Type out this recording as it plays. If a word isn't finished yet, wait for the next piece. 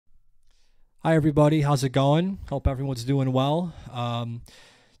Hi everybody, how's it going? Hope everyone's doing well.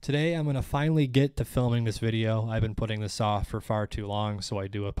 Today I'm going to finally get to filming this video. I've been putting this off for far too long, so I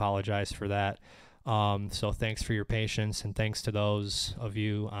do apologize for that. So thanks for your patience, and thanks to those of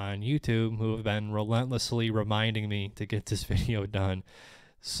you on YouTube who have been relentlessly reminding me to get this video done.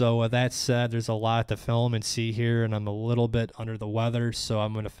 So with that said, there's a lot to film and see here, and I'm a little bit under the weather, so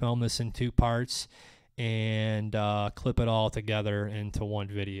I'm going to film this in two parts and clip it all together into one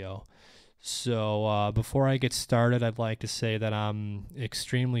video. So before I get started, I'd like to say that I'm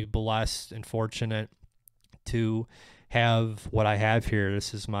extremely blessed and fortunate to have what I have here.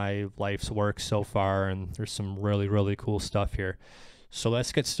 This is my life's work so far, and there's some really, really cool stuff here. So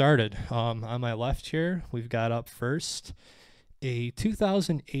let's get started. On my left here, we've got up first a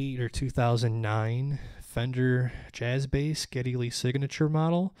 2008 or 2009 Fender jazz bass Geddy signature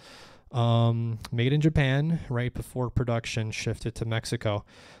model, made in Japan right before production shifted to Mexico.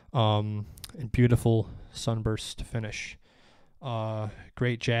 And beautiful sunburst finish.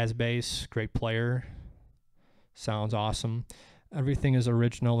 Great jazz bass, great player, sounds awesome. Everything is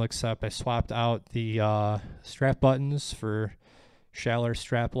original except I swapped out the strap buttons for Schaller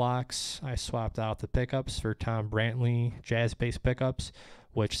strap locks. I swapped out the pickups for Tom Brantley jazz bass pickups,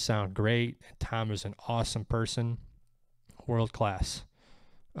 which sound great. Tom is an awesome person, world class.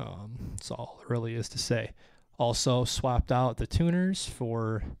 That's all there really is to say. Also swapped out the tuners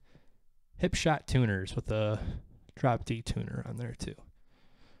for Hipshot tuners with a drop D tuner on there too.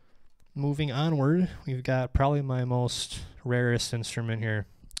 Moving onward, we've got probably my most rarest instrument here.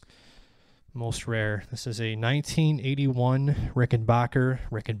 Most rare. This is a 1981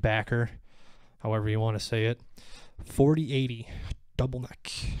 Rickenbacker, however you want to say it, 4080 double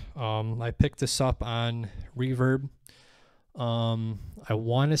neck. I picked this up on Reverb. I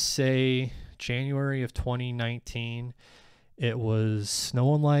want to say January of 2019. It was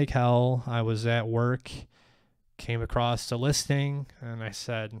snowing like hell. I was at work, came across the listing, and I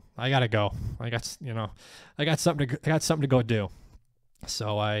said, I gotta go. I got something to go do.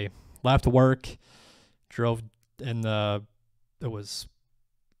 So I left work, drove in it was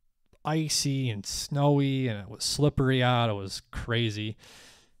icy and snowy, and it was slippery out. It was crazy.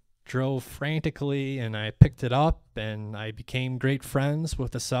 Drove frantically, and I picked it up, and I became great friends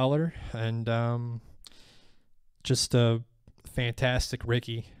with the seller, and just a fantastic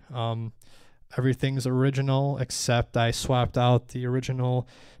Ricky. Everything's original except I swapped out the original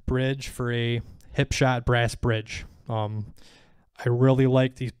bridge for a Hipshot brass bridge. I really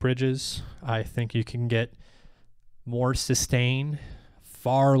like these bridges. I think you can get more sustain,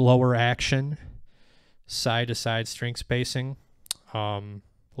 far lower action, side to side string spacing, a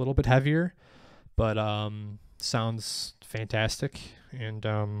little bit heavier, but sounds fantastic.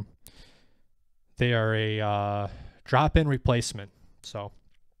 And they are a drop-in replacement, so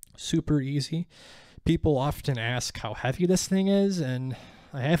super easy. People often ask how heavy this thing is, and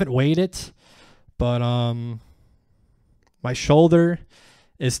I haven't weighed it, but my shoulder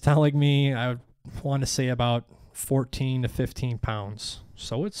is telling me I would want to say about 14 to 15 pounds,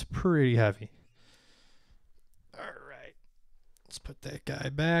 so it's pretty heavy. All right, let's put that guy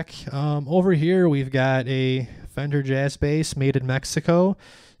back. Over here we've got a Fender jazz bass made in Mexico,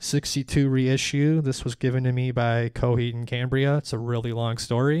 62 reissue. This was given to me by Coheed and Cambria. It's a really long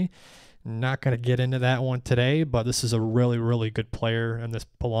story. Not going to get into that one today, but this is a really, really good player, and this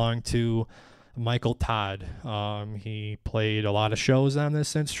belonged to Michael Todd. He played a lot of shows on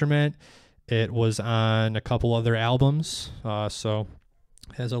this instrument. It was on a couple other albums, so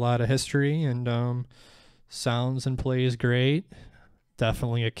has a lot of history, and sounds and plays great.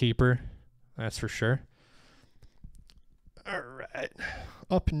 Definitely a keeper, that's for sure. All right.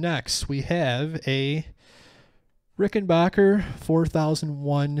 Up next, we have a Rickenbacker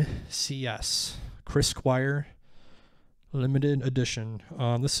 4001 CS Chris Squire limited edition.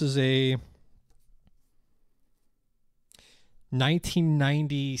 This is a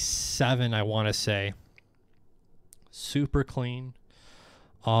 1997, I want to say. Super clean.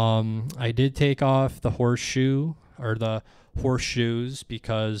 I did take off the horseshoe or the horseshoes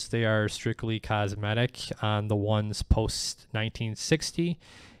because they are strictly cosmetic on the ones post 1960,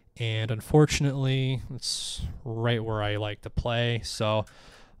 and unfortunately it's right where I like to play, so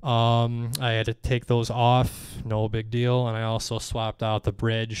I had to take those off. No big deal. And I also swapped out the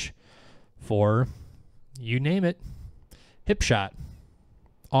bridge for, you name it, Hipshot.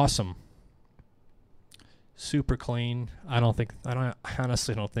 Awesome. Super clean. I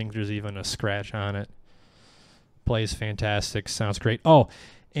honestly don't think there's even a scratch on it. Plays fantastic, sounds great. Oh,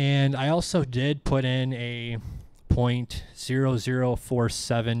 and I also did put in a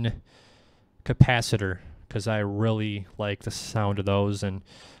 .0047 capacitor because I really like the sound of those, and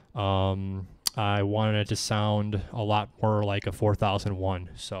I wanted it to sound a lot more like a 4001,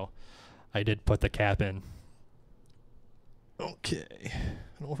 so I did put the cap in. Okay,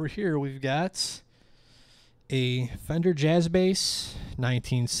 and over here we've got a Fender Jazz Bass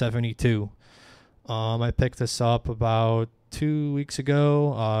 1972. I picked this up about 2 weeks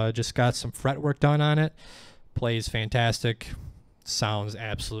ago. Just got some fretwork done on it. Plays fantastic. Sounds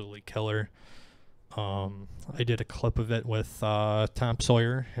absolutely killer. I did a clip of it with Tom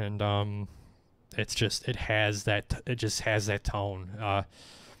Sawyer, and it just has that tone.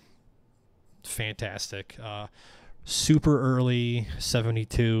 Fantastic. Super early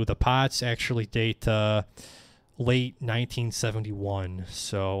 72. The pots actually date late 1971.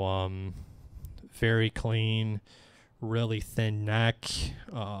 So very clean, really thin neck.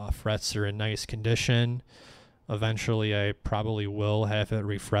 Frets are in nice condition. Eventually I probably will have it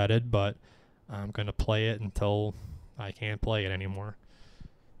refretted, but I'm going to play it until I can't play it anymore.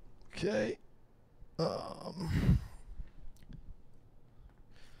 Okay. I've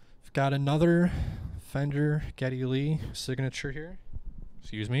got another Fender Geddy Lee signature here.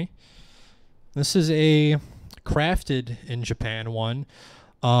 Excuse me. This is a crafted in Japan one.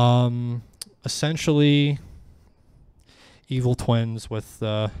 Essentially evil twins with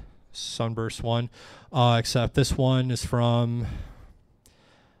the Sunburst one. Except this one is from,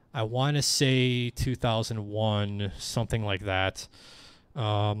 I want to say 2001, something like that.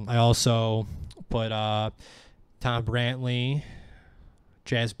 I also put Tom Brantley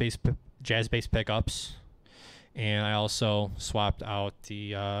jazz bass pickups, and I also swapped out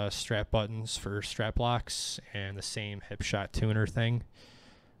the strap buttons for strap locks and the same hip shot tuner thing.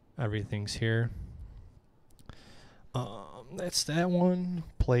 Everything's here. That's that one.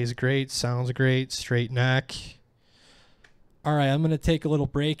 Plays great, sounds great, straight neck. All right, I'm going to take a little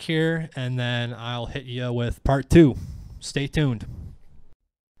break here, and then I'll hit you with part 2. Stay tuned.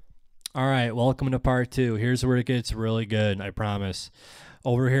 All right, welcome to part 2. Here's where it gets really good, I promise.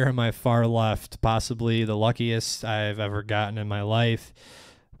 Over here on my far left, possibly the luckiest I've ever gotten in my life.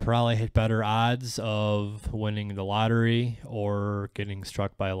 Probably hit better odds of winning the lottery or getting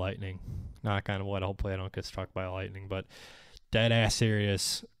struck by lightning. Knock on wood, hopefully I don't get struck by lightning, but dead ass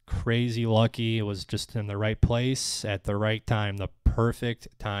serious. Crazy lucky. It was just in the right place at the right time, the perfect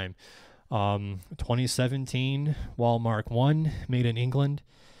time. 2017 Wal Mk1, made in England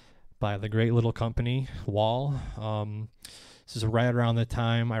by the great little company Wal. This is right around the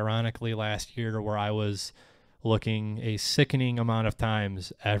time, ironically, last year where I was looking a sickening amount of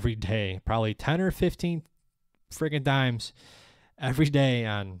times every day, probably 10 or 15 friggin' times every day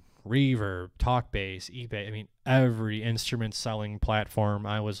on Reverb, Talkbass, eBay. I mean, every instrument selling platform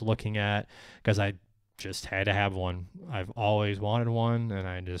I was looking at, because I just had to have one. I've always wanted one, and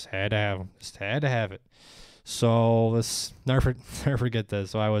I just had to have it. So let's never forget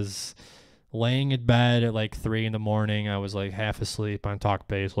this. So I was laying in bed at like 3 in the morning. I was like half asleep on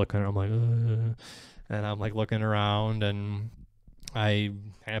Talkbass, looking. I'm like, and I'm like looking around, and I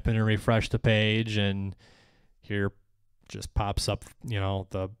happen to refresh the page, and here just pops up,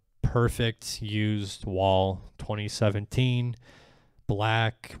 the perfect used Wal 2017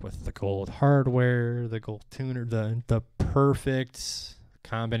 black with the gold hardware, the gold tuner, the perfect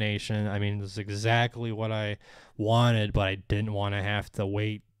combination. I mean, this is exactly what I wanted, but I didn't want to have to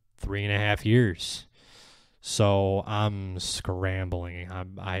wait 3.5 years. So I'm scrambling.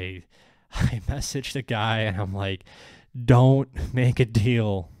 I messaged the guy, and I'm like, don't make a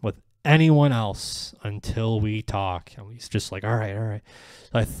deal with anyone else until we talk. And he's just like, all right.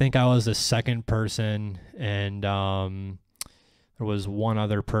 So I think I was the second person, and there was one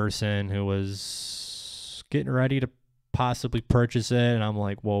other person who was getting ready to possibly purchase it, and I'm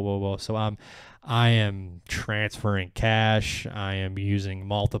like, whoa. So I am transferring cash. I am using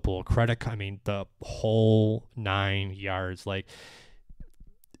multiple credit. I mean, the whole 9 yards. Like,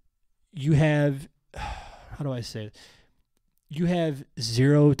 you have, how do I say it? You have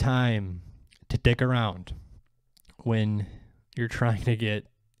zero time to dick around when you're trying to get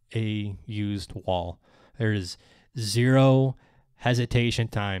a used Wal. There's zero hesitation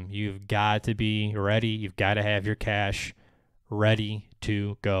time. You've got to be ready. You've got to have your cash ready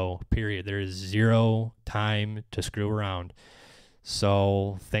to go, period. There is zero time to screw around.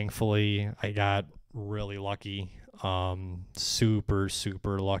 So thankfully I got really lucky,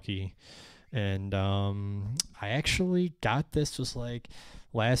 super lucky. And I actually got this just like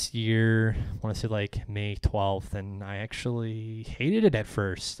last year, I want to say like May 12th, and I actually hated it at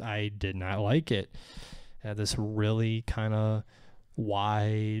first. I did not like it. It had this really kind of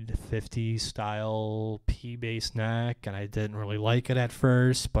wide 50s style P-bass neck, and I didn't really like it at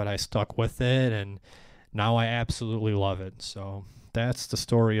first, but I stuck with it, and now I absolutely love it. So that's the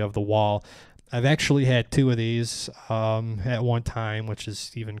story of the Wal. I've actually had 2 of these at one time, which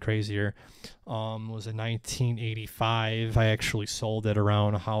is even crazier. It was in 1985. I actually sold it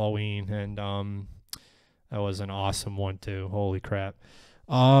around Halloween, and that was an awesome one too. Holy crap.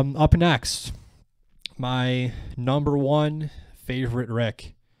 Up next, my number 1 favorite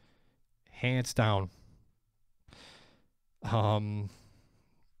Rick, hands down.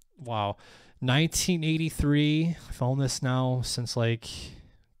 Wow. 1983. I've owned this now since like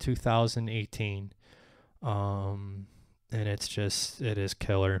 2018. And it is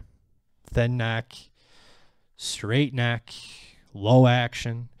killer. Thin neck, straight neck, low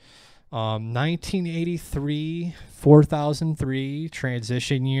action. 1983, 4003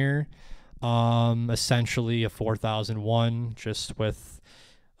 transition year. Essentially a 4001, just with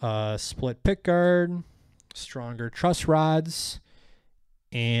split pickguard, stronger truss rods,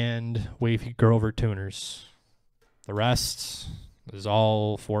 and wavy Grover tuners. The rest is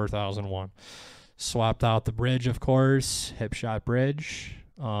all 4001. Swapped out the bridge, of course, hip shot bridge.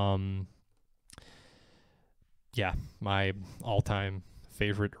 Yeah, my all-time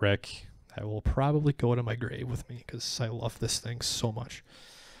favorite Rick. That will probably go to my grave with me because I love this thing so much.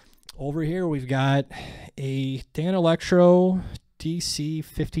 Over here, we've got a Dan Electro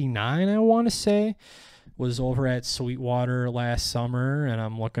DC'59, I want to say. Was over at Sweetwater last summer, and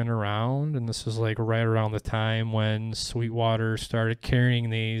I'm looking around, and this was like right around the time when Sweetwater started carrying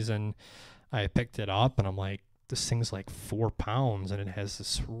these, and I picked it up, and I'm like, this thing's like 4 pounds, and it has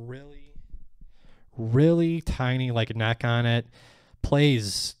this really, really tiny like neck on it.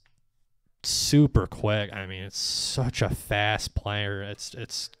 Plays super quick. I mean, it's such a fast player.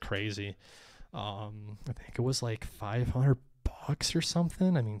 It's crazy. I think it was like $500 or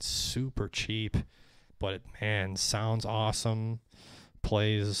something. I mean, super cheap, but man, sounds awesome.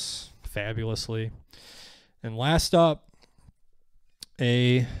 Plays fabulously. And last up,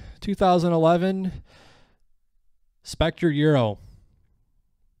 a 2011 Spector Euro.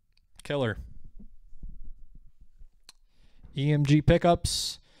 Killer. EMG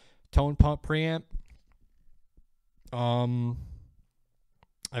pickups, tone pump preamp.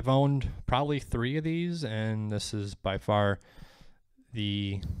 I've owned probably 3 of these, and this is by far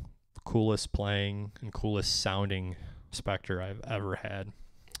the coolest playing and coolest sounding Spector I've ever had.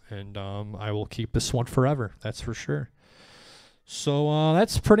 And I will keep this one forever, that's for sure. So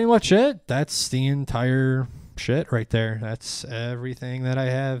that's pretty much it. That's the entire shit right there. That's everything that I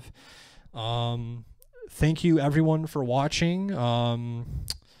have. Thank you everyone for watching.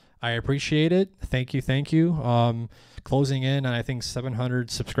 I appreciate it. Thank you. Closing in on I think 700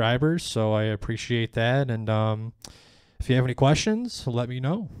 subscribers, so I appreciate that. And if you have any questions, let me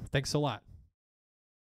know. Thanks a lot.